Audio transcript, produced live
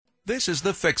This is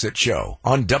the Fix-It Show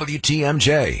on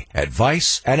WTMJ.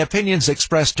 Advice and opinions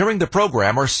expressed during the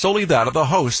program are solely that of the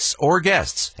hosts or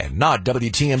guests, and not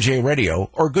WTMJ Radio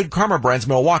or Good Karma Brands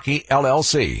Milwaukee,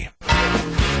 LLC.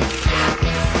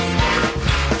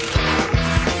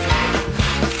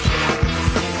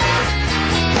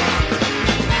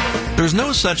 There's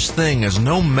no such thing as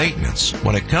no maintenance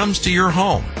when it comes to your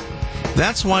home.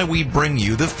 That's why we bring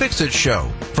you the Fix-It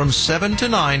Show from 7 to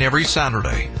 9 every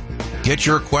Saturday. Get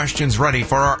your questions ready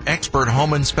for our expert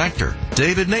home inspector,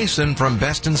 David Nason from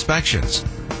Best Inspections.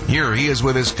 Here he is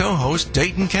with his co-host,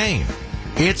 Dayton Kane.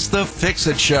 It's the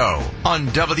Fix-It Show on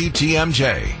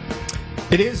WTMJ.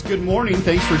 It is. Good morning.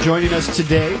 Thanks for joining us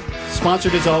today.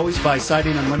 Sponsored as always by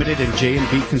Siding Unlimited and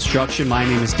J&B Construction. My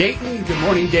name is Dayton. Good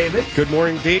morning, David. Good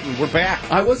morning, Dayton. We're back.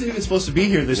 I wasn't even supposed to be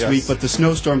here this week, but the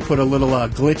snowstorm put a little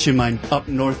glitch in my up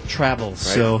north travels.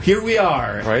 Right. So here we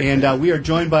are. Right. And we are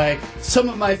joined by some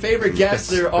of my favorite guests.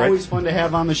 They're always fun to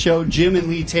have on the show. Jim and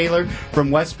Lee Taylor from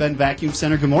West Bend Vacuum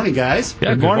Center. Good morning, guys.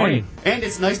 Yeah, good morning. And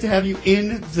it's nice to have you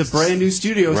in the brand new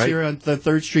studios here on the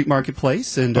 3rd Street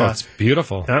Marketplace. And it's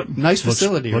beautiful. Nice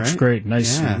facility, looks great.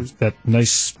 Nice. Yeah. That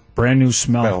nice brand new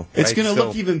smell. It's going to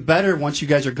look even better once you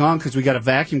guys are gone because we got a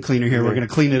vacuum cleaner here. We're going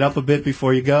to clean it up a bit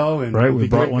before you go. And we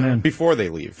brought one in. Before they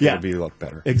leave. It'll look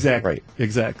better. Exactly. Right.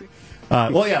 Exactly.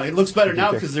 It looks better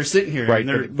now because they're sitting here.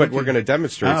 Right, but we're going to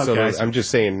demonstrate. I'm just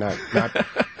saying, not.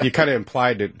 You kind of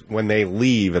implied that when they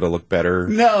leave, it'll look better.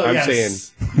 No, I'm saying,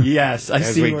 yes, I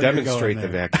as see. we demonstrate the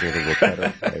vacuum, it'll look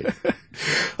better.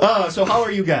 Right. So how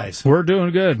are you guys? We're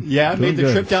doing good. Yeah, made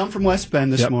the trip down from West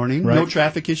Bend this morning. Right. No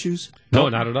traffic issues. No,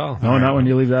 not at all. No, not when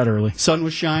you leave that early. Sun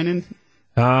was shining.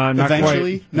 Not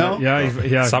eventually. Quite. No.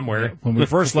 Yeah, somewhere. When we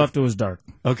first left, it was dark.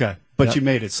 Okay. But you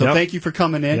made it. So thank you for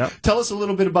coming in. Tell us a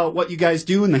little bit about what you guys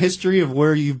do and the history of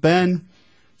where you've been.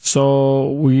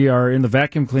 So we are in the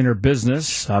vacuum cleaner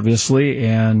business, obviously,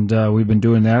 and we've been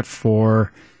doing that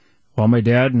for, my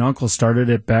dad and uncle started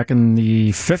it back in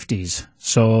the 50s.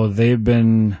 So they've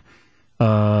been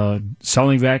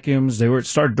selling vacuums. They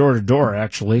started door to door,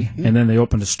 actually, and then they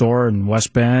opened a store in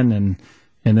West Bend, and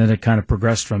then it kind of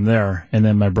progressed from there. And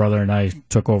then my brother and I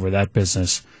took over that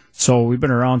business. So we've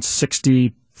been around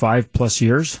 65 plus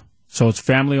years. So it's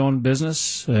family-owned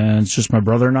business, and it's just my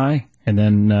brother and I. And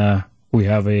then we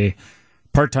have a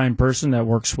part-time person that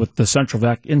works with the Central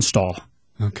Vac install.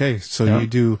 Okay, so you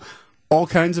do all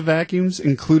kinds of vacuums,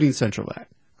 including Central Vac.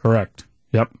 Correct.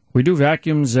 Yep. We do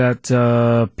vacuums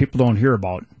that people don't hear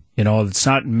about. It's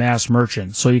not mass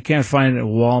merchant. So you can't find it at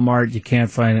Walmart. You can't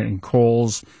find it in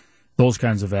Kohl's, those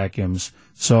kinds of vacuums.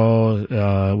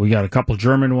 So we got a couple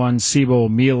German ones, Sibo,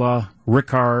 Miele,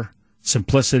 Riccar,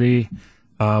 Simplicity.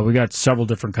 We got several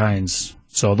different kinds.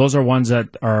 So those are ones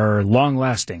that are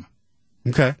long-lasting.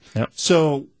 Okay. Yep.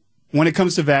 So when it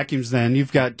comes to vacuums then,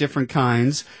 you've got different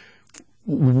kinds.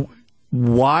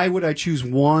 Why would I choose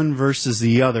one versus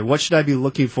the other? What should I be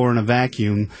looking for in a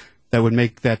vacuum that would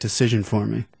make that decision for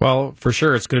me? Well, for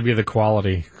sure, it's going to be the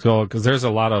quality. So, because there's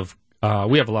a lot of,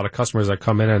 we have a lot of customers that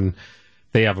come in and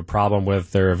they have a problem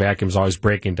with their vacuums always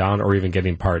breaking down or even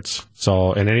getting parts.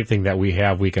 So, and anything that we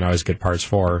have, we can always get parts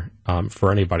for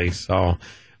anybody. So,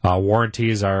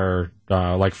 warranties are,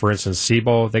 like for instance,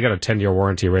 Sibo, they got a 10-year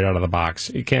warranty right out of the box.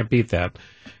 You can't beat that.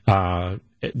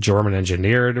 German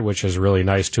engineered, which is really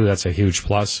nice too. That's a huge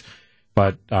plus.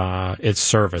 But it's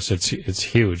service. It's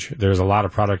huge. There's a lot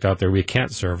of product out there we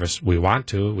can't service. We want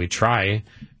to. We try.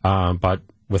 But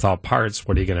without parts,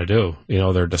 what are you going to do?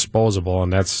 They're disposable,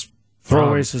 and that's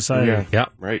throwaway society. Yeah.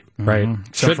 Right. Right.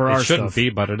 Except for our it shouldn't stuff.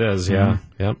 be, but it is. Yeah.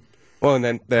 Yep. Well, and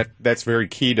then that's very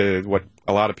key to what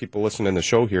a lot of people listening to the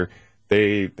show here.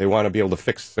 They want to be able to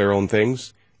fix their own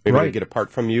things. Maybe they get a part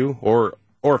from you, or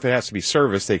if it has to be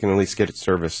serviced, they can at least get it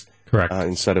serviced. Correct.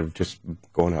 Instead of just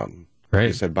going out and, like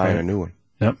you said, buying a new one.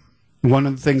 Yep. One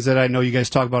of the things that I know you guys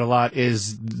talk about a lot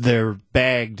is their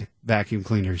bagged vacuum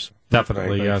cleaners.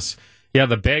 Definitely, yes. Yeah,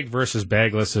 the bag versus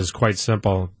bagless is quite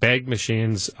simple. Bag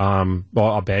machines,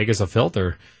 a bag is a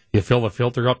filter. You fill the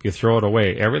filter up, you throw it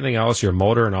away. Everything else, your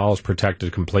motor and all, is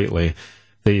protected completely.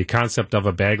 The concept of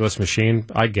a bagless machine,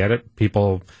 I get it.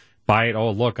 People buy it,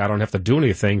 oh, look, I don't have to do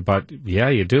anything. But, yeah,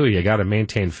 you do. You got to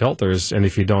maintain filters. And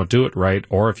if you don't do it right,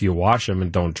 or if you wash them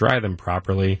and don't dry them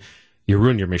properly, you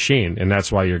ruin your machine. And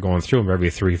that's why you're going through them every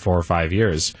 3, 4, or 5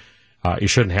 years. You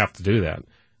shouldn't have to do that.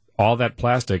 All that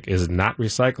plastic is not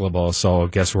recyclable, so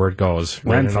guess where it goes?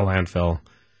 Right in the landfill.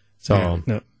 So,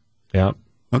 yeah.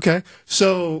 Okay.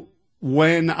 So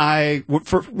where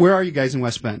are you guys in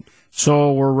West Bend?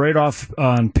 So we're right off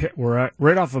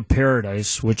right off of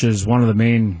Paradise, which is one of the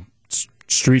main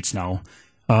streets now.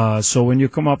 So when you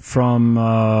come up from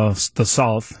the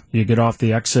south, you get off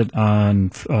the exit on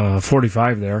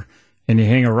 45 there, and you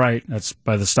hang a right. That's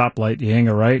by the stoplight. You hang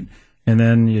a right, and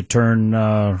then you turn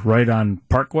right on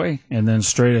Parkway, and then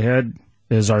straight ahead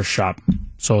is our shop.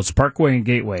 So it's Parkway and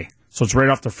Gateway. So it's right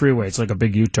off the freeway. It's like a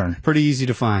big U-turn. Pretty easy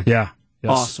to find. Yeah.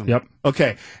 Yes. Awesome. Yep.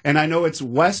 Okay. And I know it's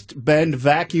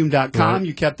westbendvacuum.com. Right.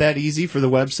 You kept that easy for the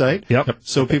website. Yep.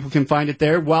 So people can find it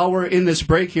there. While we're in this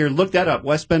break here, look that up,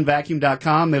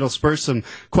 westbendvacuum.com. It'll spur some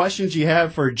questions you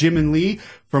have for Jim and Lee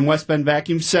from West Bend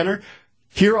Vacuum Center.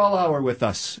 Here all hour with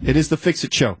us. It is the Fix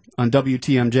It Show on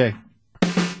WTMJ.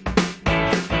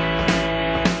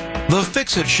 The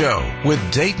Fix It Show with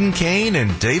Dayton Kane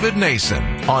and David Nason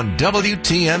on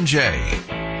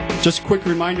WTMJ. Just a quick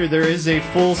reminder, there is a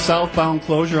full southbound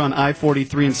closure on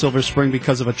I-43 in Silver Spring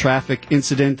because of a traffic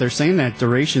incident. They're saying that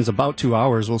duration's about 2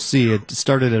 hours. We'll see. It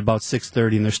started at about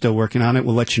 6:30, and they're still working on it.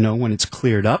 We'll let you know when it's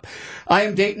cleared up. I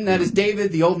am Dayton. That is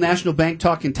David. The Old National Bank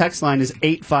talk and text line is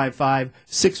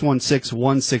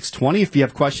 855-616-1620. If you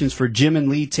have questions for Jim and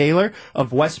Lee Taylor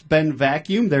of West Bend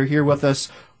Vacuum, they're here with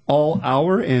us all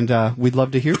hour, and we'd love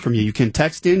to hear from you. You can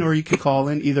text in or you can call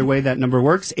in. Either way, that number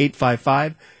works,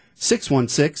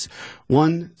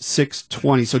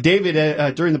 855-616-1620. So,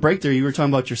 David, during the break there, you were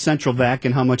talking about your central vac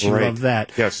and how much you love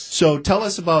that. Yes. So tell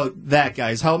us about that,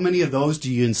 guys. How many of those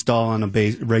do you install on a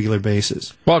regular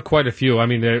basis? Well, quite a few. I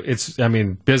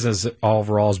mean, business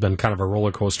overall has been kind of a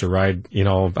roller coaster ride. You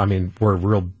know, I mean, we're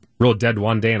real dead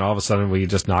one day, and all of a sudden we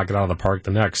just knock it out of the park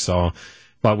the next. So,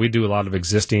 but we do a lot of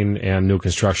existing and new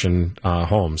construction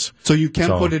homes. So you can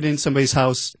put it in somebody's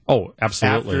house. Oh,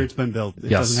 absolutely. After it's been built. It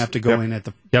doesn't have to go in at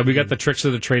the... Yeah, we got the tricks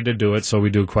of the trade to do it, so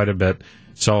we do quite a bit.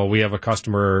 So we have a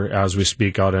customer, as we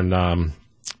speak, out in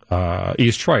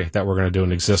East Troy that we're going to do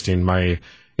an existing. My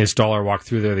installer walked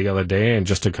through there the other day, and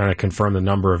just to kind of confirm the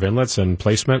number of inlets and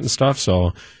placement and stuff.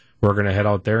 So we're going to head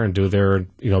out there and do their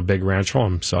big ranch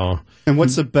home. So. And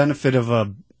what's the benefit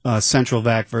of a central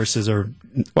vac versus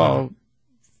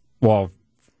Well,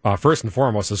 first and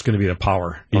foremost, it's going to be the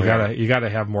power. You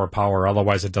gotta have more power,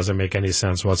 otherwise it doesn't make any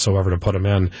sense whatsoever to put them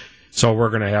in. So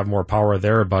we're going to have more power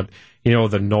there, but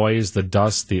the noise, the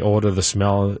dust, the odor, the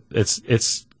smell,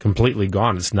 it's completely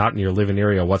gone. It's not in your living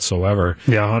area whatsoever.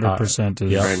 Yeah, 100%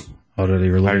 is out of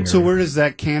your living area. So where does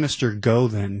that canister go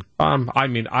then? I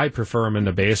mean, I prefer them in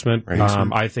the basement.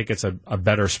 I think it's a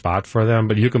better spot for them,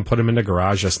 but you can put them in the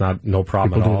garage. That's no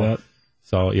problem People at all. do that.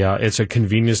 So, yeah, it's a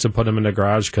convenience to put them in the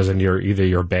garage because either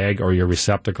your bag or your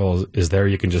receptacle is there.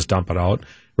 You can just dump it out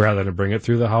rather than bring it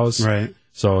through the house. Right.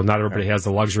 So not everybody has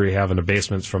the luxury of having the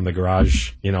basements from the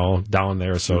garage, down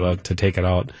there to take it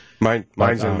out.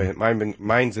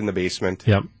 Mine's in the basement.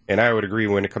 Yep. And I would agree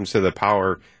when it comes to the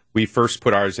power. We first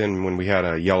put ours in when we had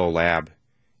a yellow lab,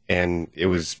 and it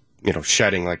was,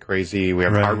 shedding like crazy. We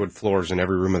have hardwood floors in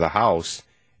every room of the house.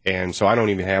 And so I don't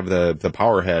even have the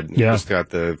power head. Yeah. Just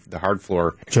got the hard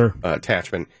floor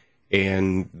attachment.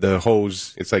 And the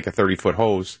hose, it's like a 30-foot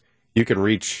hose. You can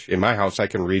reach, in my house, I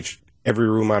can reach every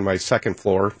room on my second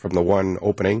floor from the one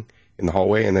opening in the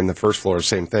hallway. And then the first floor,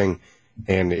 same thing.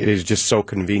 And it is just so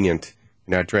convenient.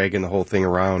 You're not dragging the whole thing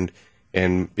around.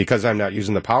 And because I'm not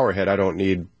using the power head, I don't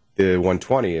need the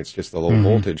 120. It's just the low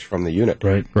voltage from the unit.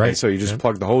 Right. And so you just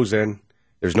plug the hose in.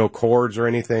 There's no cords or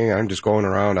anything. I'm just going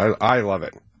around. I love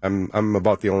it. I'm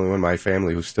about the only one in my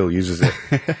family who still uses it.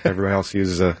 Everybody else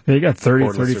uses you got 30,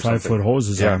 35-foot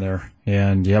hoses on there,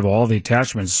 and you have all the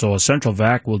attachments. So a central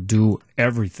vac will do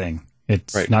everything.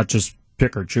 It's not just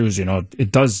pick or choose.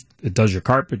 It does your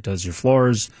carpet, does your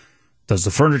floors, does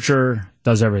the furniture,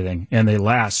 does everything, and they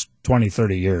last 20,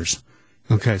 30 years.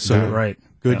 Okay, so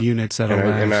good units that'll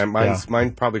last. And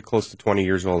mine's probably close to 20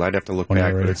 years old. I'd have to look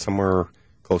back, but it's somewhere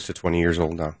close to 20 years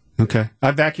old now. Okay.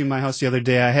 I vacuumed my house the other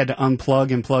day. I had to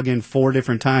unplug and plug in 4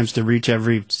 different times to reach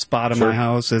every spot of my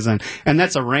house. And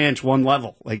that's a ranch, one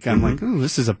level. Like, I'm like, oh,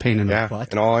 this is a pain in the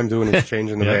butt. And all I'm doing is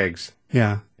changing the bags.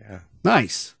 Yeah.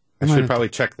 Nice. I should probably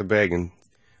check the bag. And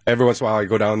every once in a while I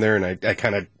go down there and I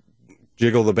kind of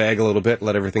jiggle the bag a little bit,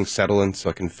 let everything settle in so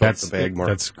I can fill up the bag more.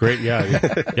 That's great, yeah.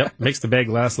 Yep, makes the bag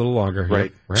last a little longer.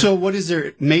 Right. So what is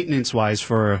there maintenance-wise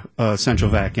for a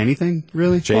central vac? Anything,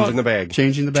 really? Changing the bag.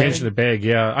 Changing the bag? Changing the bag,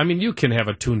 yeah. I mean, you can have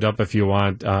it tuned up if you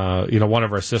want. One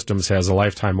of our systems has a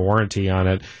lifetime warranty on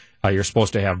it. You're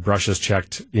supposed to have brushes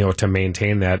checked, to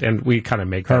maintain that, and we kind of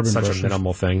make that such a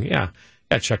minimal thing. Yeah,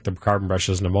 check the carbon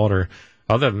brushes in the motor.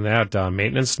 Other than that,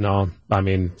 maintenance, no. I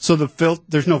mean, so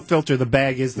there's no filter. The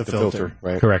bag is the filter.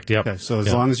 Right? Correct. Yep. Okay, so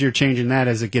as long as you're changing that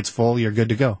as it gets full, you're good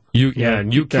to go.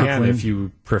 And you can, if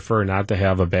you prefer not to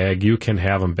have a bag, you can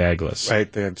have them bagless. Right.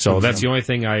 So that's the only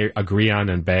thing I agree on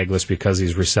in bagless, because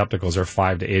these receptacles are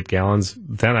 5 to 8 gallons.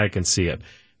 Then I can see it,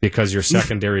 because your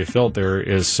secondary filter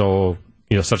is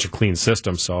such a clean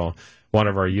system. So one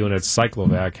of our units,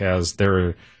 Cyclovac, has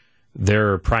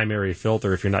their primary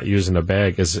filter, if you're not using a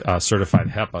bag, is certified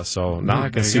HEPA. So now I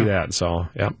can see that. So,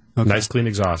 nice clean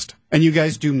exhaust. And you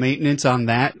guys do maintenance on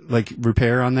that, like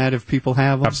repair on that if people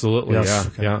have them? Absolutely, yes.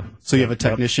 Yeah. So you have a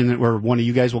technician where one of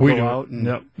you guys will go out?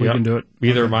 And, we can do it.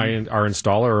 Either our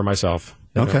installer or myself.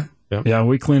 Okay. Yeah,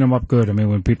 we clean them up good. I mean,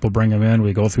 when people bring them in,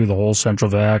 we go through the whole central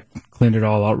vac, clean it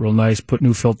all out real nice, put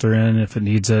new filter in if it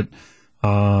needs it,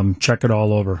 check it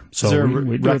all over. So is there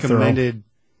we do recommended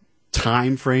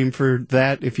time frame for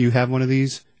that if you have one of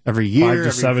these? Every year,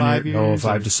 5 years? No,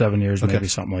 5 to 7 years, maybe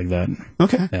something like that.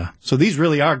 Okay. Yeah. So these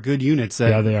really are good units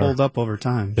that hold up over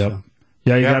time. Yep. So.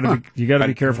 Yeah, you got to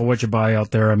be careful what you buy out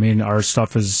there. I mean, our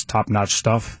stuff is top-notch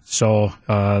stuff. So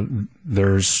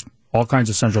there's all kinds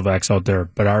of central vacs out there,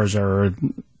 but ours are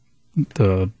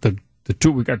the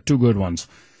two. We got two good ones.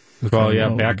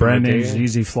 Well, back brand in the names, day,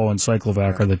 Easy Flow and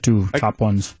Cyclovac are the two top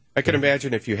ones. I can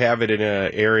imagine if you have it in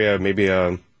an area, maybe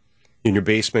in your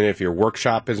basement, if your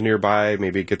workshop is nearby,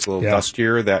 maybe it gets a little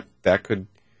dustier. That could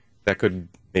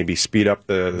maybe speed up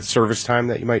the service time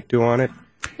that you might do on it.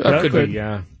 Could be,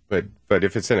 yeah. But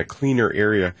if it's in a cleaner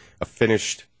area, a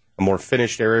more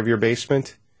finished area of your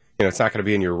basement, it's not going to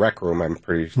be in your rec room, I'm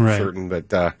pretty certain. But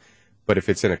if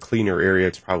it's in a cleaner area,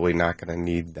 it's probably not going to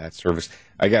need that service.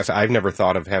 I guess I've never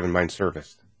thought of having mine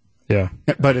serviced. Yeah.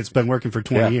 But it's been working for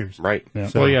 20 years. Right. Yeah.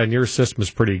 So, and your system is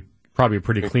probably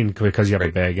pretty clean because you have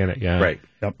a bag in it, Right.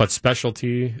 Yep. But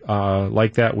specialty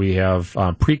like that, we have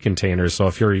pre-containers. So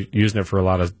if you're using it for a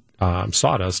lot of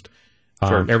sawdust,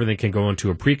 everything can go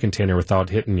into a pre-container without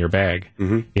hitting your bag.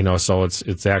 Mm-hmm. So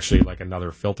it's actually like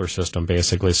another filter system,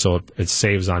 basically. So it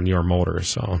saves on your motor.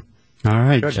 So. All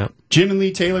right. Yep. Jim and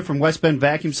Lee Taylor from West Bend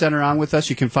Vacuum Center on with us.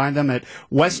 You can find them at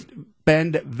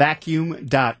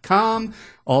westbendvacuum.com.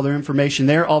 All their information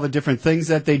there, all the different things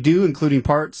that they do, including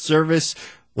parts, service,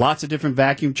 lots of different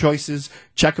vacuum choices.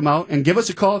 Check them out and give us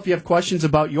a call if you have questions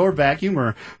about your vacuum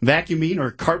or vacuuming or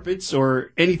carpets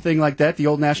or anything like that. The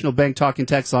Old National Bank talking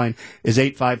text line is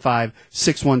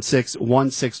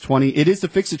 855-616-1620. It is the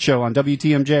Fix It Show on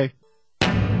WTMJ.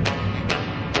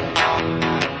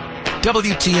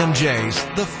 WTMJ's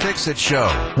The Fix It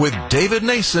Show with David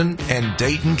Nason and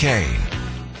Dayton Kane.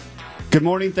 Good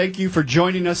morning. Thank you for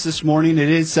joining us this morning. It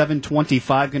is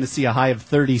 7:25. Going to see a high of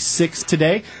 36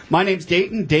 today. My name's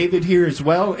Dayton. David here as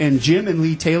well. And Jim and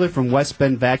Lee Taylor from West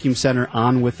Bend Vacuum Center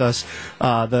on with us.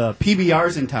 The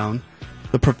PBR's in town.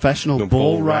 The Professional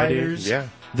Bull Riders. Yeah.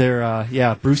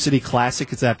 They're, Brew City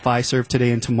Classic. It's at Fiserv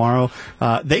today and tomorrow.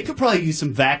 They could probably use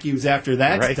some vacuums after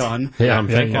that's done. Yeah, I'm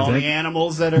thinking. All the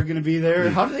animals that are going to be there.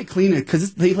 How do they clean it?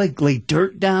 Because they lay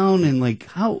dirt down and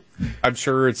how? I'm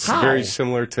sure it's very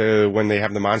similar to when they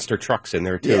have the monster trucks in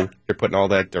there too. Yeah. They're putting all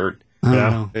that dirt.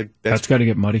 That's got to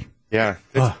get muddy. Yeah,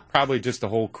 it's probably just the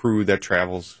whole crew that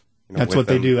travels. That's what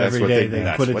they do every day.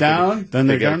 They put it down, then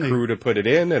they're done. They got a crew to put it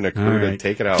in and a crew to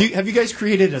take it out. Have you guys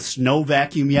created a snow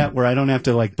vacuum yet where I don't have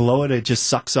to blow it? It just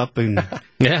sucks up and...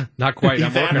 Yeah, not quite.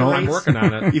 I'm working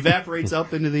on it. Evaporates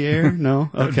up into the air? No?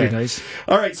 Okay. That'd be nice.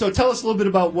 All right, so tell us a little bit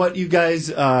about what you guys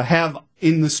have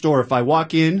in the store. If I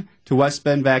walk in to West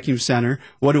Bend Vacuum Center,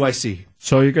 what do I see?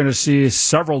 So you're going to see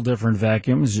several different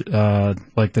vacuums. These are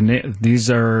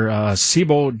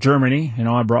Sibo Germany.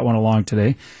 I brought one along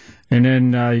today. And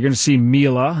then you're going to see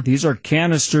Miele. These are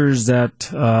canisters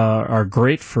that are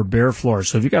great for bare floor.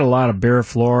 So if you've got a lot of bare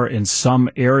floor in some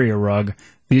area rug,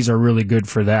 these are really good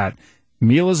for that.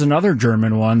 Miele is another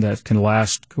German one that can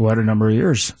last quite a number of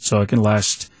years. So it can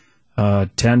last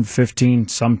 10, 15,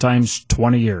 sometimes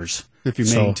 20 years. If you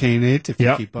maintain it, if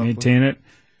you keep up maintain it.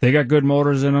 They got good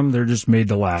motors in them. They're just made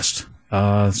to last.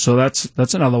 So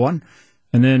that's another one.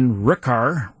 And then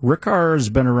Riccar. Riccar has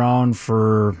been around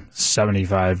for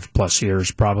 75 plus years,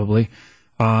 probably.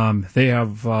 They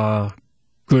have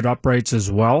good uprights as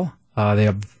well. They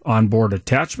have onboard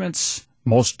attachments.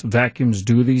 Most vacuums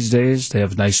do these days. They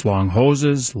have nice long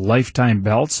hoses, lifetime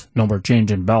belts. No more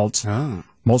changing belts. Oh.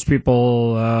 Most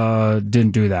people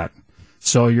didn't do that.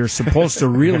 So you're supposed to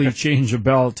really change a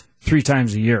belt 3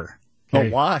 times a year. Okay?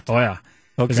 Oh, what? Oh, yeah.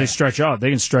 Because they stretch out. They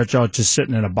can stretch out just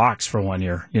sitting in a box for 1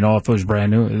 year. If it was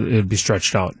brand new, it would be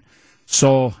stretched out.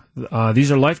 So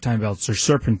these are lifetime belts. They're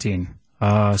serpentine.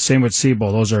 Same with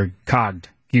Sibo. Those are cogged,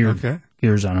 geared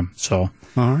gears on them. So,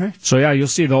 all right. So yeah, you'll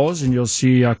see those, and you'll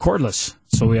see cordless.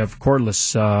 So we have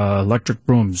cordless electric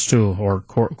brooms too, or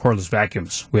cordless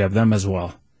vacuums. We have them as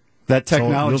well. That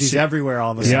technology's everywhere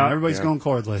all of a sudden. Yeah. Everybody's going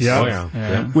cordless. Yeah. Oh,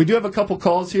 yeah. We do have a couple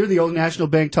calls here. The Old National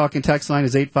Bank talking text line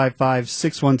is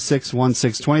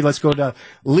 855-616-1620. Let's go to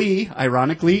Lee,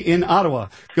 ironically, in Ottawa.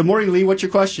 Good morning, Lee. What's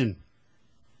your question?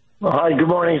 Hi, good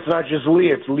morning. It's not just Lee,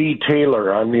 it's Lee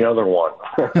Taylor. I'm the other one.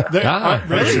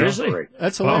 Really? Seriously?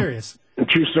 That's hilarious.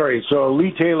 True story. So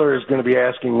Lee Taylor is going to be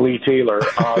asking Lee Taylor.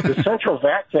 The central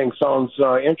vac thing sounds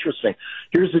interesting.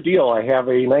 Here's the deal. I have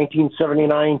a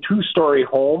 1979 two-story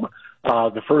home.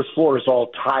 The first floor is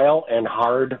all tile and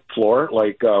hard floor,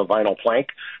 like vinyl plank.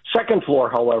 Second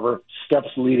floor, however, steps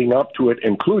leading up to it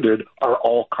included, are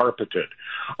all carpeted.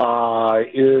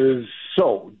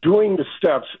 So doing the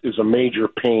steps is a major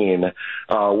pain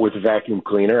with a vacuum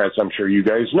cleaner, as I'm sure you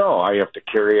guys know. I have to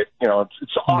carry it.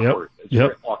 It's awkward. Yep. It's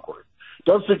very awkward.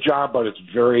 Does the job, but it's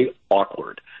very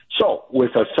awkward. So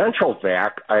with a central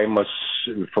vac, I must,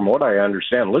 from what I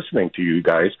understand, listening to you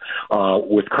guys,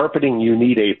 with carpeting, you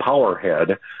need a power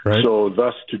head. Right. So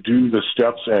thus to do the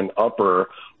steps and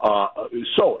upper.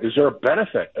 So is there a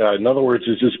benefit? In other words,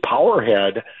 is this power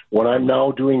head, when I'm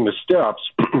now doing the steps,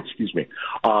 excuse me,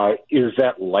 is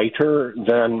that lighter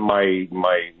than my,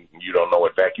 you don't know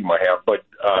what vacuum I have, but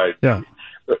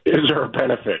is there a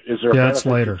benefit? Is there a benefit it's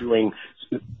lighter. to doing...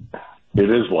 It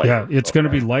is lighter. Yeah, it's going to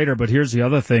be lighter, but here's the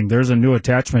other thing. There's a new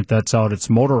attachment that's out. It's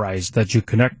motorized that you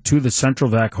connect to the central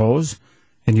vac hose,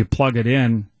 and you plug it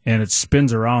in, and it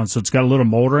spins around. So it's got a little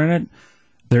motor in it.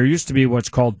 There used to be what's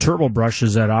called turbo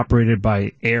brushes that operated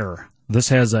by air. This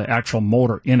has an actual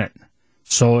motor in it.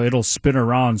 So it'll spin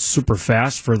around super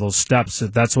fast for those steps.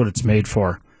 That's what it's made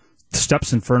for.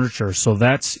 Steps and furniture. So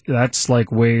that's like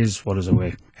weighs, what does it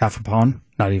weigh? Half a pound?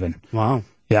 Not even. Wow.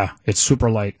 Yeah, it's super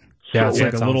light. Yeah, it's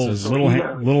like a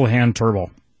little hand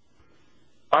turbo.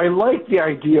 I like the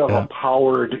idea of a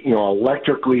powered,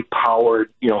 electrically powered,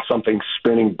 something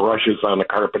spinning brushes on the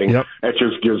carpeting. Yep. That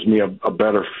just gives me a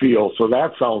better feel. So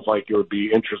that sounds like it would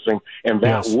be interesting, and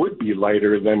that would be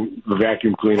lighter than the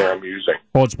vacuum cleaner I'm using.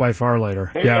 Oh, it's by far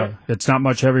lighter. Yeah, it's not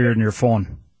much heavier than your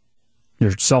phone,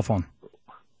 your cell phone,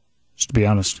 just to be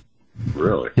honest.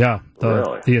 Really? Yeah,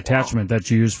 the attachment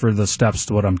that you use for the steps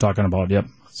to what I'm talking about, yep.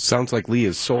 Sounds like Lee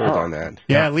is sold on that.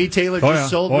 Yeah, Lee Taylor just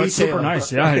sold Lee it's Taylor. Super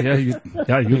nice.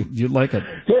 You'd like it.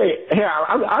 Hey,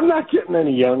 I'm not getting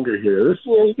any younger here.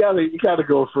 You gotta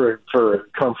go for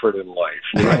comfort in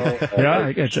life.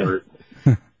 I get you.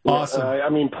 Awesome. I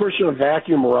mean, pushing a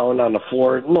vacuum around on the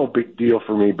floor, no big deal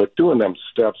for me, but doing them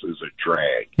steps is a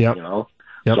drag. Yep.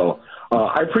 Yep. So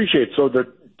I appreciate it. So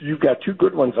you've got two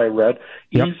good ones I read.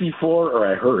 Easy Floor, or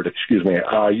I heard, excuse me.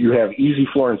 You have Easy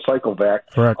Floor and CycleVac.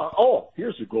 Correct.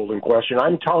 Here's a golden question.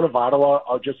 I'm town of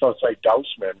Ottawa, just outside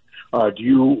Dousman. Do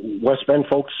you West Bend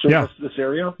folks service this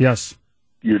area? Yes.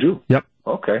 You do? Yep.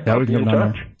 Okay. Yeah, we can get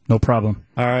down there. No problem.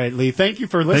 All right, Lee. Thank you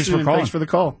for listening. Thanks for the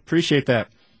call. Appreciate that.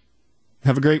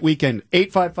 Have a great weekend.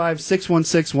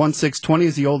 855-616-1620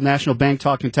 is the Old National Bank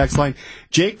talking text line.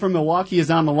 Jake from Milwaukee is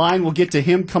on the line. We'll get to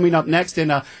him coming up next.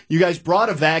 And you guys brought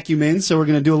a vacuum in, so we're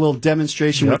going to do a little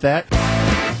demonstration with that.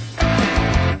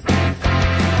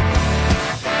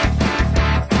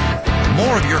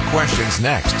 More of your questions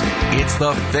next. It's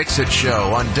the Fix-It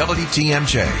Show on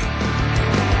WTMJ.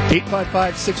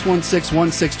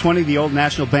 855-616-1620, the Old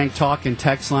National Bank talk and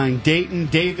text line. Dayton,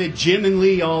 David, Jim, and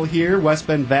Lee all here. West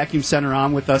Bend Vacuum Center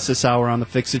on with us this hour on the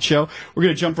Fix-It Show. We're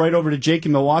going to jump right over to Jake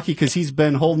in Milwaukee because he's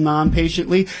been holding on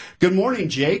patiently. Good morning,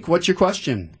 Jake. What's your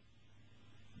question?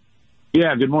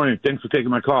 Yeah, good morning. Thanks for taking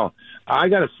my call. I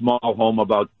got a small home,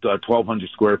 about 1,200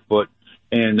 square foot,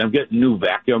 and I'm getting new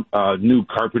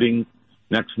carpeting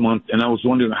next month, and I was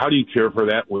wondering, how do you care for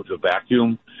that with a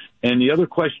vacuum? And the other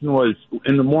question was,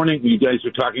 in the morning, you guys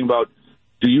are talking about,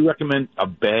 do you recommend a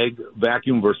bag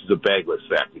vacuum versus a bagless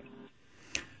vacuum?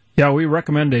 Yeah, we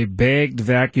recommend a bagged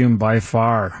vacuum by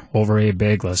far over a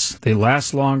bagless. They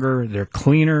last longer, they're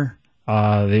cleaner,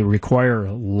 they require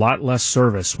a lot less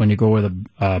service when you go with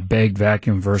a bagged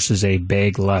vacuum versus a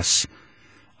bagless.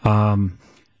 And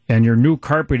your new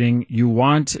carpeting, you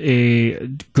want a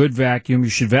good vacuum.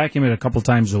 You should vacuum it a couple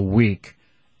times a week.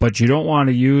 But you don't want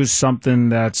to use something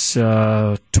that's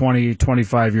 20,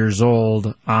 25 years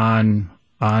old on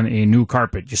a new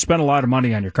carpet. You spend a lot of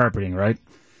money on your carpeting, right?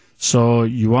 So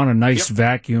you want a nice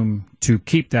vacuum to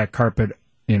keep that carpet,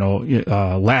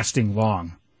 lasting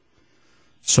long.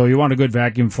 So you want a good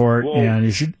vacuum for it, and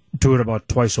you should do it about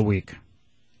twice a week.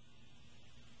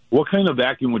 What kind of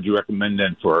vacuum would you recommend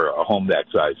then for a home that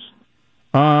size?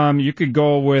 You could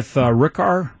go with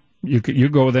Riccar. you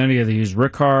go with any of these.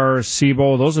 Riccar,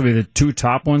 Sebo, those would be the two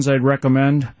top ones I'd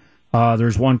recommend.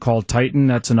 There's one called Titan.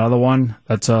 That's another one.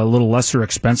 That's a little lesser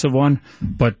expensive one.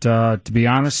 But to be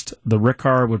honest, the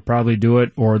Riccar would probably do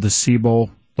it, or the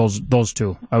Sebo. Those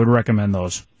two. I would recommend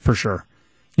those for sure.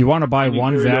 You want to buy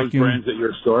one vacuum. Those brands at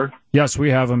your store? Yes, we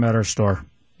have them at our store.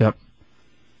 Yep.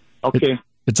 Okay.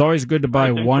 It's always good to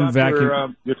buy one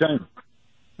vacuum. Your time.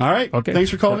 All right. Okay.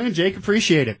 Thanks for calling in, Jake.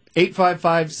 Appreciate it.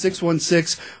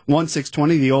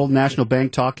 855-616-1620, the old National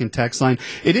Bank talk and text line.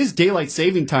 It is daylight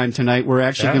saving time tonight. We're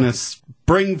actually going to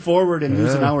bring forward and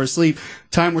lose an hour of sleep.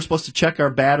 Time we're supposed to check our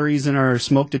batteries and our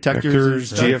smoke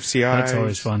detectors. GFCI. That's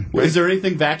always fun. Is there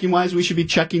anything vacuum-wise we should be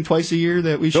checking twice a year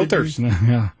that we should Filters.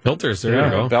 Yeah. Filters, there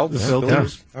you go. Belts.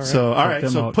 Filters. Yeah. So, all right.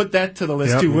 So put that to the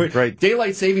list, too. Right.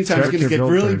 Daylight saving time is going to get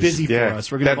really busy for Yeah. us.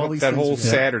 We're going to have all these that things whole to do.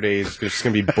 Saturday is just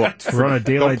going to be booked. We're on a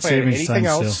daylight Don't plan savings anything time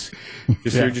else.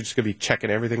 You're just going to be checking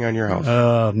everything on your house.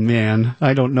 Oh, man.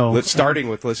 I don't know. Starting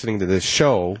with listening to this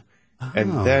show,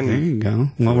 and then... There you go.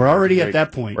 Well, we're already at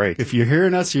that point. Right. If you're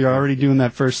hearing us, you're already doing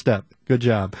that first step. Good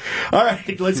job. All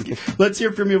right, let's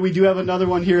hear from you. We do have another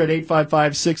one here at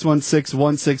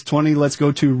 855-616-1620. Let's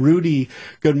go to Rudy.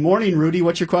 Good morning, Rudy.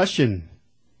 What's your question?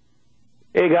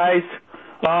 Hey, guys.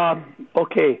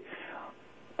 Okay.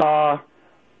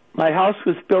 My house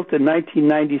was built in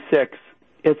 1996.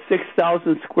 It's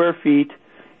 6,000 square feet.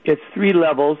 It's 3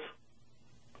 levels,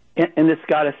 and it's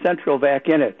got a central vac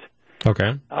in it.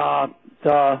 Okay.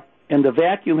 And the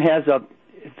vacuum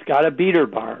it's got a beater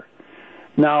bar.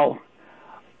 Now,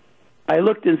 I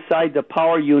looked inside the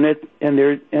power unit, and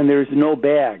there's no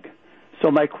bag.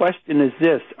 So my question is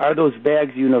this: are those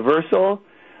bags universal?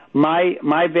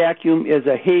 My vacuum is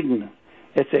a Hayden.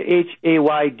 It's a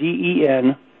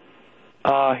Hayden,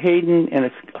 Hayden, and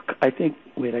it's I think.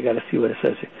 Wait, I got to see what it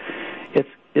says here.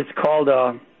 It's called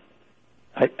I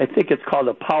think it's called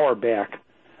a power back,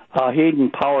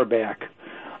 Hayden power back,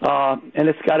 and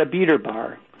it's got a beater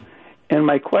bar. And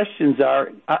my questions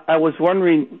are: I was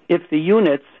wondering if the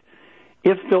units,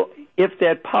 if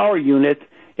that power unit,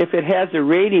 if it has a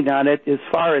rating on it as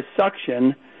far as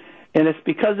suction, and it's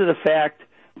because of the fact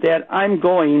that I'm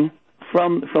going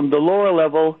from the lower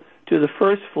level to the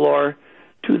first floor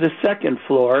to the second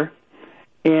floor,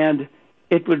 and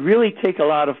it would really take a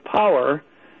lot of power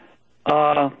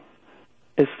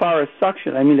as far as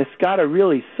suction. I mean, it's got to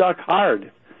really suck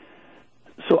hard.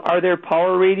 So are there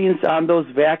power ratings on those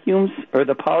vacuums or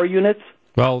the power units?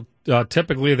 Well,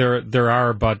 typically there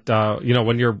are, but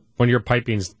when you're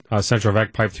piping central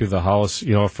vac pipe through the house,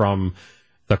 from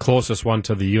the closest one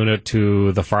to the unit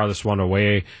to the farthest one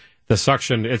away, the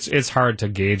suction it's hard to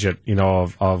gauge it,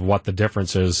 of what the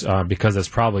difference is, because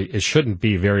it shouldn't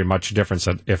be very much difference,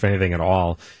 if anything at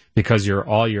all, because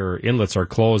all your inlets are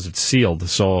closed, it's sealed,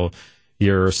 so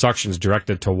your suction's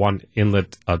directed to one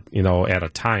inlet, at a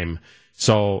time.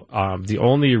 So the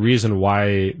only reason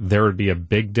why there would be a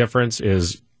big difference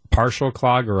is partial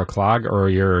clog, or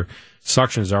your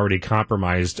suction's already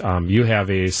compromised. You have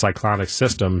a cyclonic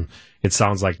system. It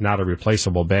sounds like not a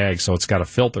replaceable bag, so it's got a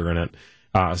filter in it,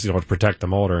 to protect the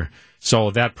motor. So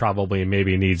that probably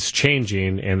maybe needs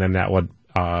changing, and then that would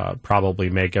probably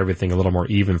make everything a little more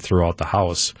even throughout the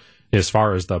house. As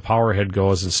far as the power head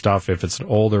goes and stuff, if it's an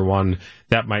older one,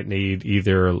 that might need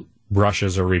either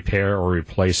brushes or repair or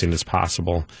replacing as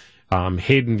possible.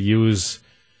 The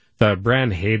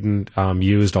brand Hayden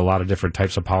used a lot of different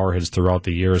types of power heads throughout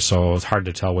the years, so it's hard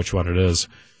to tell which one it is.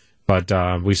 But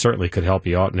we certainly could help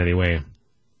you out in any way.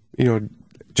 Jim,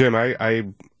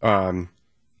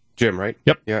 Jim, right?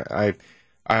 Yep. Yeah, I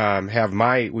have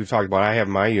we've talked about, I have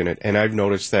my unit, and I've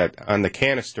noticed that on the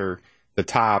canister, the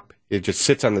top, it just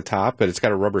sits on the top, but it's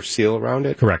got a rubber seal around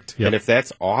it. Correct. Yep. And if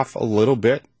that's off a little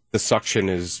bit, the suction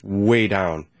is way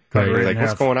down. Right. Like,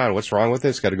 what's going on? What's wrong with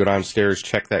this? Got to go downstairs,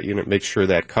 check that unit, make sure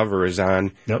that cover is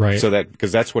on. Yep. Right. So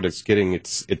because that's what it's getting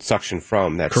its suction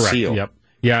from, that Correct. seal. Yep.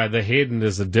 Yeah, the Hayden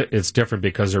it's different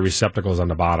because there are receptacles on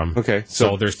the bottom. Okay.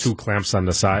 So there's 2 clamps on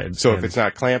the side. So if it's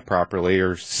not clamped properly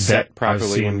or set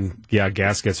properly, I've seen,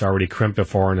 gaskets already crimped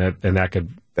before, and that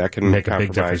can make a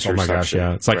big difference. Oh my gosh,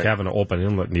 yeah. It's like having an open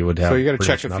inlet, and you would have. So you got to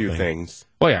check a nothing. few things.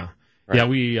 Oh yeah. Right. Yeah,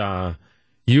 we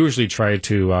usually try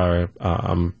to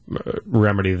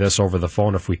remedy this over the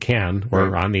phone if we can.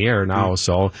 We're on the air now,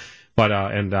 so. But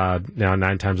now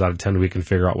 9 times out of 10 we can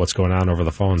figure out what's going on over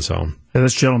the phone. So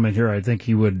this gentleman here, I think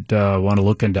he would want to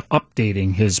look into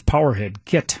updating his powerhead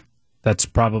kit.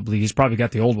 He's probably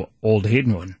got the old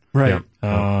Hayden one, right?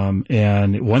 Yeah.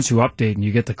 And once you update and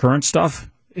you get the current stuff,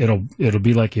 it'll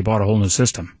be like you bought a whole new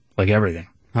system, like everything.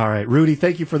 All right, Rudy,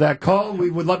 thank you for that call. We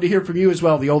would love to hear from you as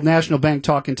well. The Old National Bank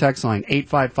talk and text line,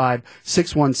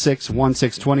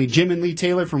 855-616-1620. Jim and Lee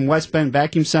Taylor from West Bend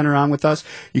Vacuum Center on with us.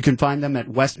 You can find them at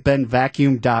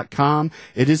westbendvacuum.com.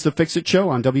 It is the Fix It Show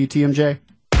on WTMJ.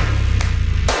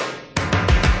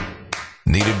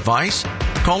 Need advice?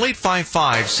 Call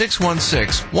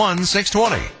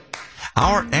 855-616-1620.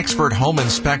 Our expert home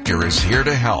inspector is here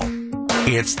to help.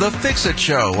 It's the Fix It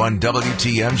Show on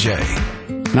WTMJ.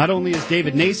 Not only is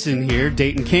David Nason here,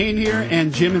 Dayton Kane here,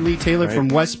 and Jim and Lee Taylor from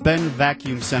West Bend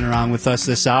Vacuum Center on with us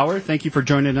this hour. Thank you for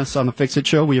joining us on the Fix It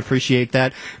Show. We appreciate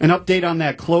that. An update on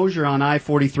that closure on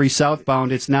I-43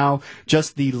 southbound. It's now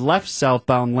just the left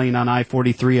southbound lane on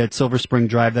I-43 at Silver Spring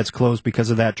Drive that's closed because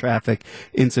of that traffic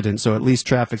incident. So at least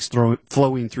traffic's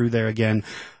flowing through there again,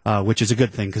 which is a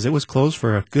good thing because it was closed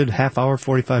for a good half hour,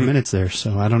 45 minutes there.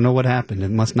 So I don't know what happened.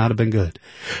 It must not have been good.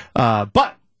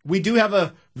 But we do have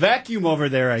a vacuum over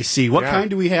there, I see. What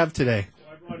kind do we have today?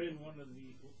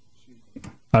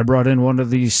 I brought in one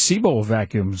of the SIBO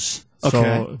vacuums. Okay.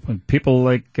 So when people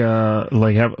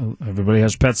everybody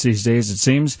has pets these days, it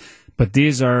seems, but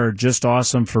these are just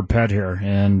awesome for pet hair,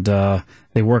 and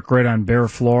they work great on bare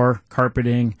floor,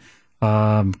 carpeting.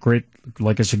 Great,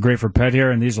 like I said, great for pet hair,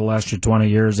 and these will last you 20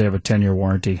 years. They have a 10-year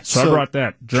warranty. So I brought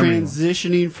that.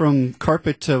 Transitioning from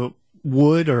carpet to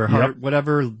wood or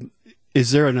whatever.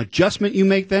 Is there an adjustment you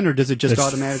make then, or does it just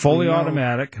automatically? It's fully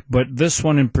automatic, but this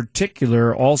one in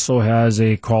particular also has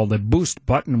called a boost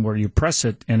button where you press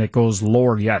it and it goes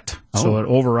lower yet. So it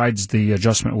overrides the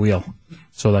adjustment wheel.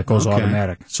 So that goes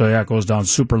automatic. So it goes down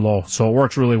super low. So it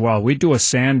works really well. We do a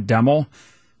sand demo,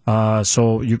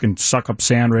 so you can suck up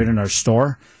sand right in our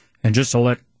store. And just to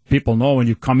let people know, when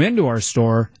you come into our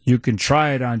store, you can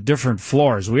try it on different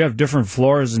floors. We have different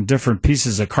floors and different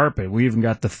pieces of carpet. We even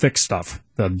got the thick stuff.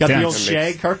 Got the old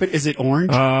shag carpet? Is it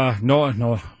orange?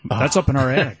 No. That's up in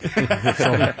our attic.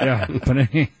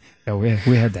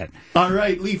 We had that. All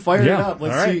right, Lee, fire it up.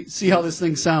 Let's see how this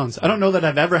thing sounds. I don't know that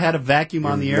I've ever had a vacuum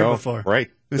on the air before. Right.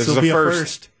 This will be a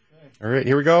first. All right,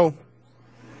 here we go.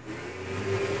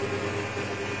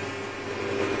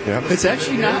 Yep. It's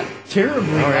actually not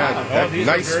terribly loud. These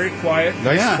are very quiet.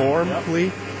 Nice form,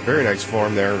 Lee. Very nice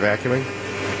form there, vacuuming.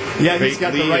 Yeah, he's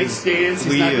got the right stance.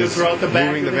 He's not going to throw out the back.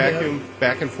 Moving the vacuum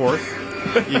back and forth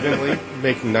evenly,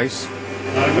 making a nice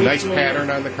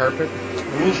pattern on the carpet.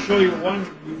 I will show you one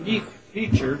unique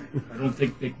feature. I don't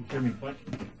think they can hear me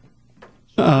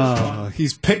button.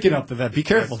 He's picking up the vacuum. Be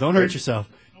careful. Don't hurt yourself.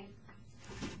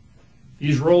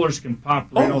 These rollers can pop.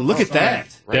 Look at that.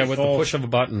 Right. Yeah, with the push of a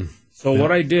button. So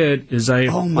what I did is I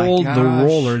pulled the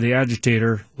roller, the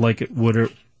agitator, like it would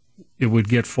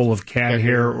get full of cat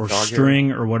hair or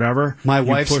string or whatever. My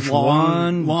wife's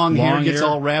long hair gets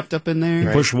all wrapped up in there. You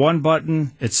push one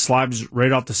button, it slobs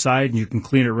right out the side, and you can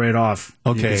clean it right off.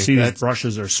 Okay, you can see these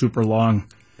brushes are super long.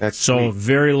 That's so sweet.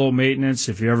 Very low maintenance.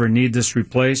 If you ever need this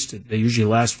replaced, they usually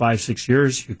last 5-6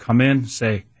 years. You come in,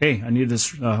 say, "Hey, I need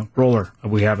this roller."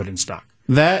 We have it in stock.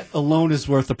 That alone is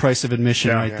worth the price of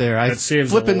admission right there. I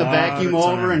flipping the vacuum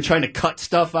over and trying to cut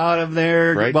stuff out of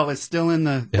there while it's still in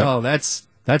the. Yep. Oh, that's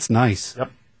nice. Yep.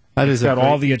 That is got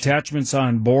all the attachments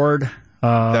on board.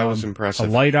 That was impressive.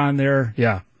 A light on there.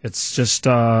 Yeah, it's just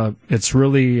it's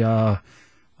really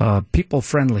people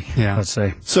friendly. Yeah, let's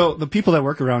say. So the people that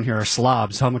work around here are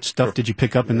slobs. How much stuff did you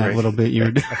pick up in that little bit you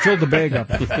were doing? I filled the bag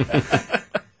up.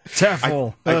 It's half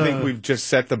full. I think we've just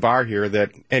set the bar here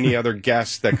that any other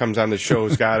guest that comes on the show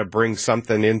has got to bring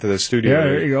something into the studio. Yeah,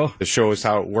 there you go. To show us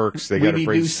how it works. They got to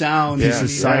bring new sound, pieces of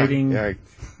siding.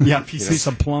 Pieces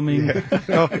of plumbing.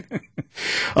 Yeah.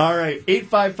 All right,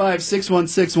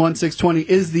 855-616-1620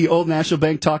 is the Old National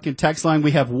Bank talk and text line.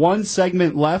 We have one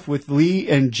segment left with Lee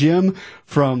and Jim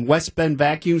from West Bend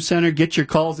Vacuum Center. Get your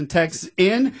calls and texts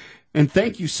in, and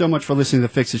thank you so much for listening to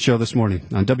the Fix It Show this morning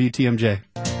on WTMJ.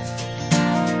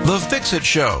 The Fix It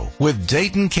Show with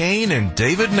Dayton Kane and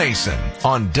David Nason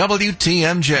on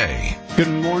WTMJ. Good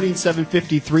morning,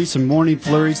 7:53. Some morning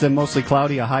flurries, then mostly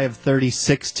cloudy, a high of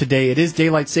 36 today. It is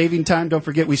daylight saving time. Don't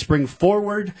forget we spring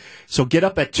forward. So get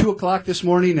up at 2 o'clock this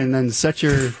morning and then set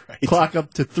your clock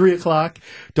up to 3 o'clock.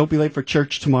 Don't be late for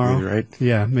church tomorrow. Right.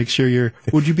 Yeah, make sure you're...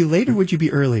 Would you be late or would you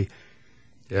be early?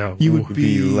 Yeah, you would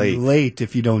be late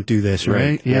if you don't do this,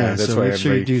 right? Yeah, that's why make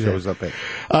sure you do shows that. Up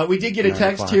at we did get a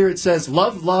text here. It says,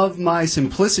 love my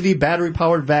Simplicity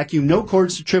battery-powered vacuum. No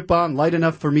cords to trip on, light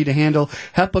enough for me to handle.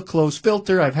 HEPA closed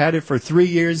filter. I've had it for 3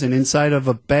 years, and inside of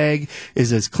a bag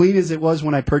is as clean as it was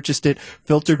when I purchased it.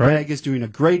 Filtered bag is doing a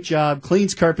great job.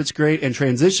 Cleans carpets great and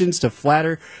transitions to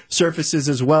flatter surfaces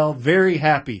as well. Very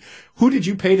happy. Who did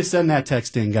you pay to send that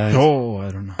text in, guys? Oh,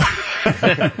 I don't know.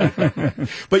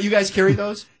 But you guys carry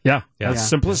those? Yeah.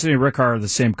 Simplicity and Rick are the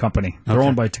same company. They're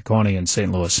owned by Tacony in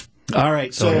St. Louis. All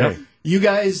right, so you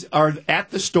guys are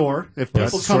at the store. If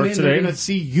people come in, they're going to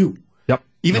see you. Yep.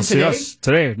 Even today? Us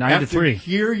today, 9 to 3.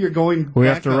 Here, you're going We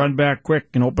have to run back quick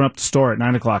and open up the store at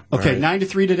 9 o'clock. Okay, 9 to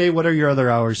 3 today. What are your other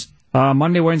hours?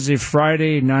 Monday, Wednesday,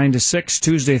 Friday, 9 to 6.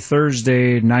 Tuesday,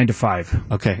 Thursday, 9 to 5.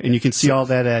 Okay, and you can see all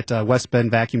that at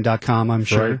westbendvacuum.com, I'm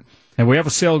sure. Right. And we have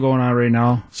a sale going on right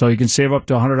now, so you can save up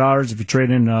to $100 if you trade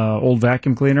in an old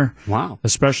vacuum cleaner. Wow.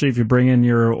 Especially if you bring in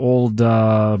your old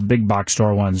big box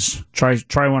store ones.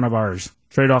 Try one of ours.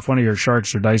 Trade off one of your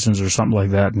Sharks or Dysons or something like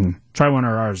that, and try one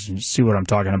of ours and see what I'm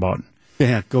talking about.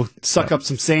 Yeah, go suck up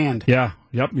some sand. Yeah,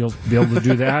 you'll be able to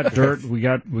do that. Dirt, we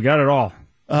got it all.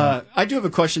 I do have a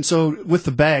question. So with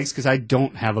the bags, because I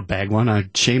don't have a bag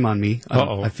one, shame on me.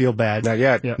 I feel bad. Not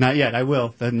yet. Yeah. Not yet. I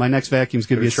will. My next vacuum's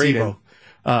going to be a SIVO.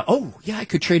 I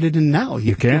could trade it in now.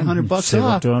 You can. $100 Save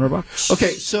off. up to $100.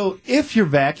 Okay, so if you're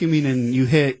vacuuming and you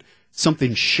hit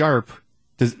something sharp,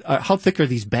 how thick are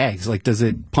these bags? Like, does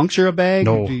it puncture a bag?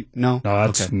 No. No,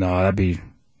 that'd be.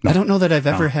 No. I don't know that I've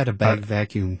ever had a bag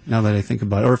vacuum. Now that I think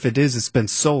about it, or if it is, it's been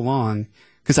so long.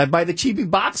 Because I buy the cheapy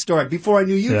box store before I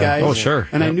knew you guys. Oh, sure.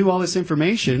 And I knew all this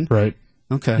information. Right.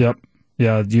 Okay. Yep.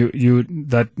 Yeah.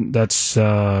 That's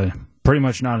pretty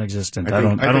much non-existent. I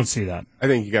don't see that. I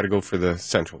think you got to go for the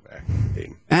central vac.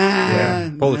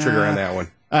 Pull the trigger on that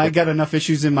one. I got enough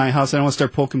issues in my house. I don't want to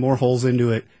start poking more holes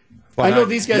into it. Well, I know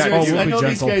these guys are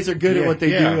good at what they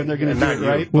do, and they're going to do it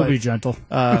right. We'll be gentle.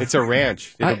 It's a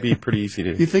ranch. It'll be pretty easy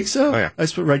to. You think so? Oh, yeah. I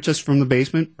split right just from the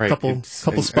basement. Right. Couple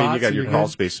spots. You got your crawl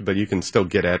spaces, but you can still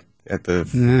get at the.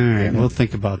 All right, we'll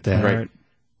think about that. Right.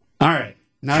 All right.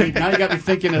 Now you got me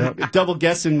thinking of double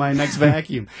guessing my next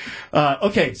vacuum.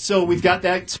 Okay, so we've got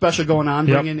that special going on.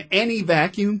 Bring in any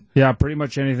vacuum. Yeah, pretty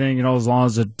much anything, as long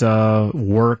as it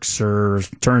works or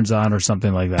turns on or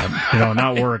something like that.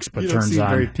 Not works, but turns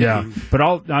on. Yeah, but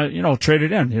I'll trade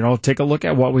it in. Take a look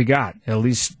at what we got. At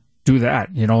least do that.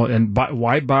 And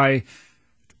why buy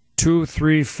 2,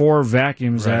 3, 4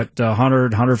 vacuums at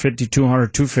 100, 150,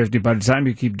 200, 250? By the time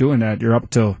you keep doing that, you're up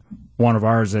to one of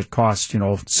ours that costs,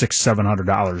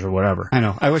 $600-700 or whatever. I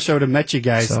know. I wish I would have met you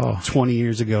guys 20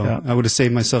 years ago. Yeah. I would have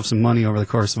saved myself some money over the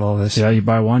course of all this. Yeah, you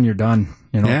buy one, you're done.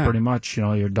 Pretty much.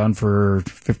 You're done for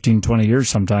 15, 20 years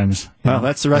sometimes. Well,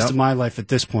 that's the rest of my life at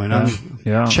this point. I'm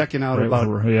checking out about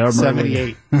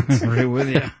 78. Right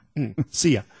with you.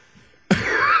 See ya.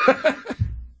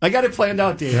 I got it planned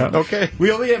out, Dave. Yeah. Okay. We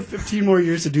only have 15 more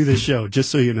years to do this show, just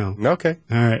so you know. Okay.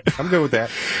 All right. I'm good with that.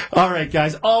 All right,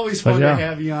 guys. Always fun to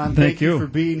have you on. Thank you for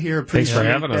being here. Appreciate Thanks for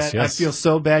having that. us. Yes. I feel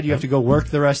so bad you have to go work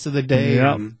the rest of the day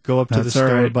and go up to the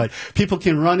store. Right. But people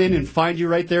can run in and find you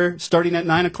right there starting at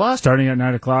 9 o'clock? Starting at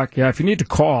 9 o'clock. Yeah, if you need to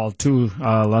call, too,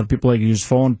 a lot of people like to use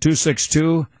phone,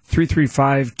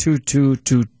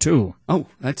 262-335-2222. Oh,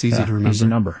 that's easy to remember. Easy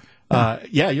number.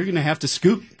 You're going to have to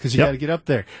scoot because you got to get up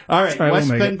there. All right, West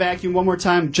Bend Vacuum one more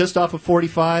time, just off of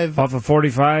 45. Off of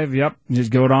 45, yep. Just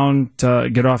go down to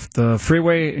get off the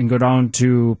freeway and go down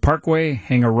to Parkway,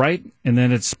 hang a right, and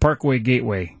then it's Parkway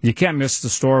Gateway. You can't miss the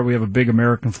store. We have a big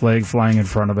American flag flying in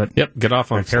front of it. Yep, get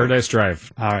off on Paradise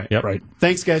Drive. All right. Yep. Right.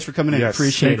 Thanks, guys, for coming in. Yes,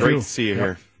 appreciate it. Great to see you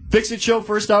here. Fix It Show,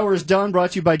 first hour is done.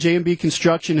 Brought to you by J&B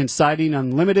Construction and Siding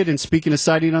Unlimited. And speaking of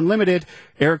Siding Unlimited,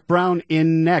 Eric Brown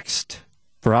in next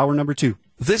for hour number 2.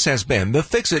 This has been The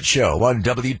Fix-It Show on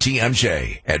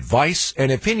WTMJ. Advice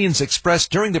and opinions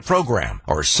expressed during the program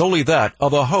are solely that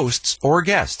of the hosts or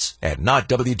guests and not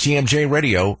WTMJ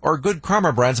Radio or Good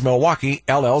Karma Brands Milwaukee,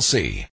 LLC.